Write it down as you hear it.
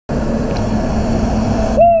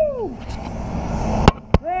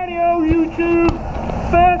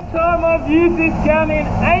used this gun in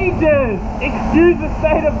ages. Excuse the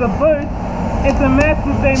state of the boot. It's a mess.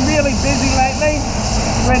 We've been really busy lately.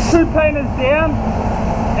 We're 2 painters down,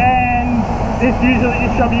 and this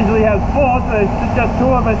shop usually has 4, so it's just 2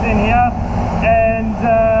 of us in here. And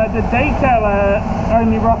the detailer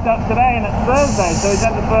only rocked up today, and it's Thursday, so he's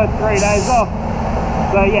had the first 3 days off.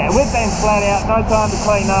 So yeah, we've been flat out, no time to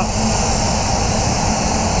clean up.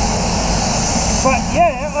 But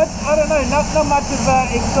yeah, I don't know, not much of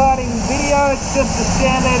an exciting video. It's just a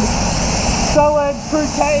standard solid true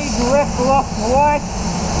cage ref lock white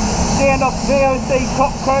standoff VOC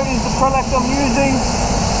top coat is the product I'm using.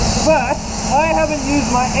 But I haven't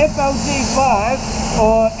used my FLG5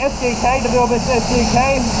 or SGK, WBS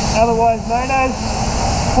SGK, otherwise known as,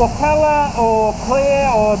 for colour or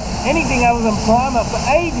clear or anything other than primer for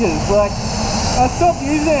ages. Like, I stopped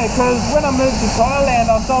using it because when I moved to Thailand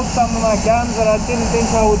I sold some of my guns that I didn't think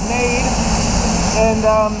I would need, and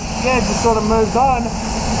yeah, just sort of moved on.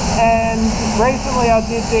 And recently I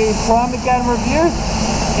did the primer gun review,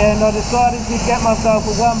 and I decided to get myself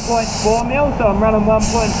a 1.4mm, so I'm running 1.4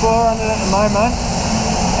 on it at the moment.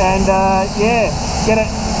 And yeah, get it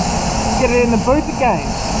in the booth again.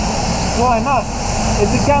 Why not?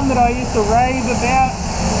 It's a gun that I used to rave about.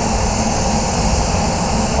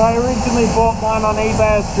 I originally bought mine on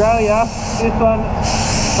eBay Australia. This one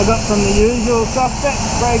I got from the usual suspects,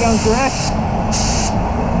 Spray Guns Direct.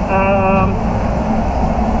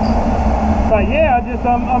 But yeah,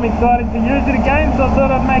 I'm excited to use it again, so I thought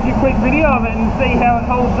I'd make a quick video of it and see how it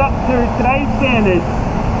holds up to today's standards.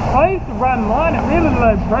 I used to run mine at really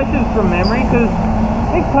low pressures from memory, because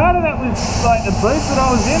I think part of that was like the booth that I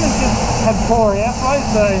was in, it just had poor airflow,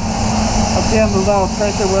 so I found the lower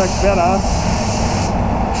pressure works better.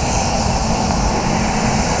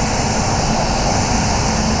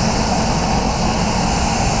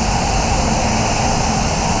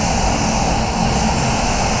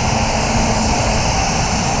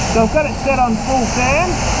 So I've got it set on full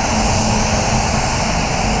fan.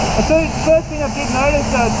 The first thing I did notice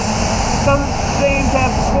that it doesn't seem to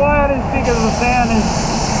have quite as big of a fan as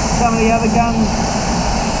some of the other guns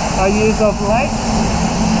I use of late.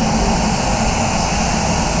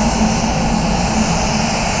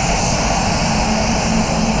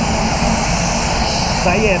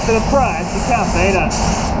 So yeah, for the price, you can't beat it.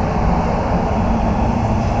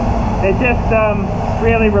 They're just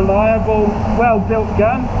really reliable, well-built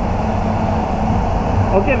gun.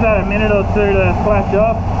 I'll give that a minute or 2 to flash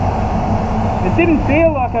off. It didn't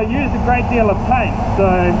feel like I used a great deal of paint, so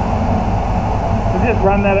we'll just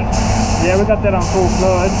run that. Yeah, we got that on full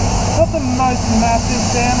fluid. Not the most massive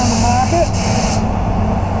fan on the market.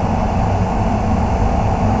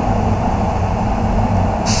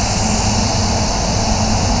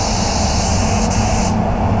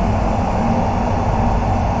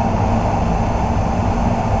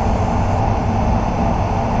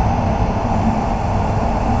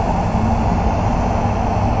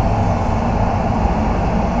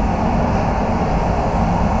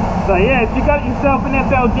 So yeah, if you got yourself an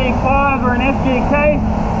FLG5 or an SGK,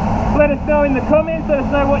 let us know in the comments, let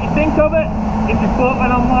us know what you think of it, if you bought one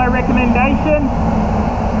on my recommendation.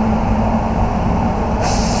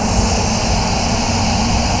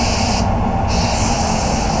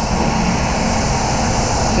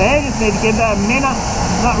 So yeah, just need to give that a minute,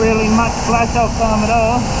 not really much flash off time at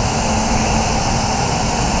all.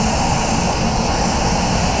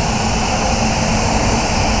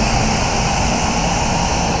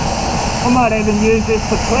 I might even use this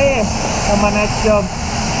for clear on my next job.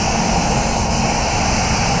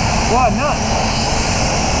 Why not?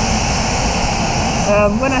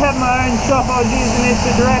 When I had my own shop, I was using this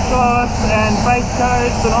for direct gloss and face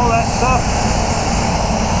coats and all that stuff.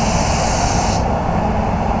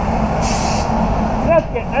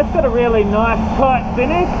 That's got a really nice tight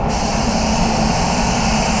finish.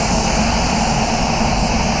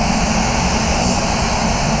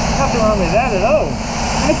 Nothing wrong with that at all.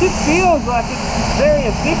 It just feels like it's very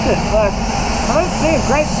efficient. Like, I don't see a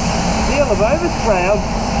great deal of overspray.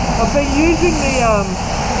 I've been using the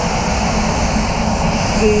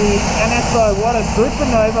NSI Water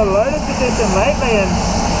Supernova loaded edition lately, and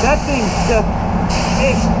that thing's just,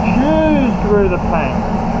 it chews through the paint.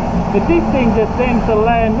 But this thing just seems to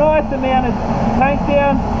lay a nice amount of paint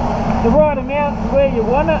down, the right amount where you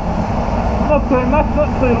want it. Not too much,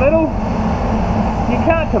 not too little. You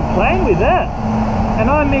can't complain with that. And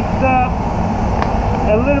I mixed up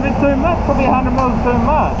a little bit too much, probably 100 mils too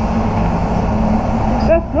much.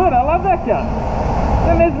 That's good, I love that gun.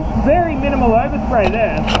 And there's very minimal overspray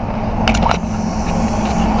there.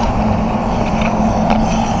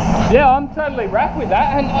 Yeah, I'm totally wrapped with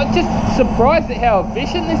that, and I'm just surprised at how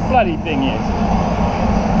efficient this bloody thing is.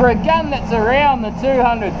 For a gun that's around the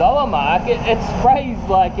 $200 mark, it sprays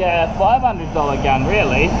like a $500 gun,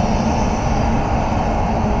 really.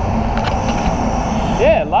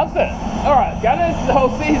 Yeah, loves it. Alright, gunners,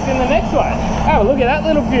 I'll see you in the next one. Oh, look at that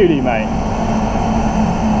little beauty, mate.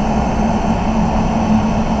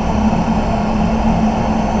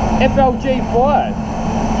 FLG5.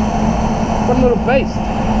 What a little beast.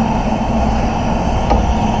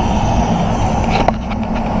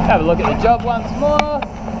 Have a look at the job once more.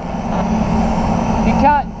 You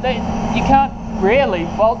can't really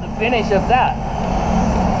fault the finish of that.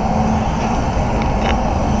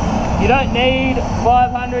 You don't need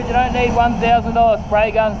 500, you don't need $1,000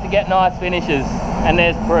 spray guns to get nice finishes, and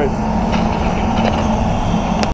there's proof.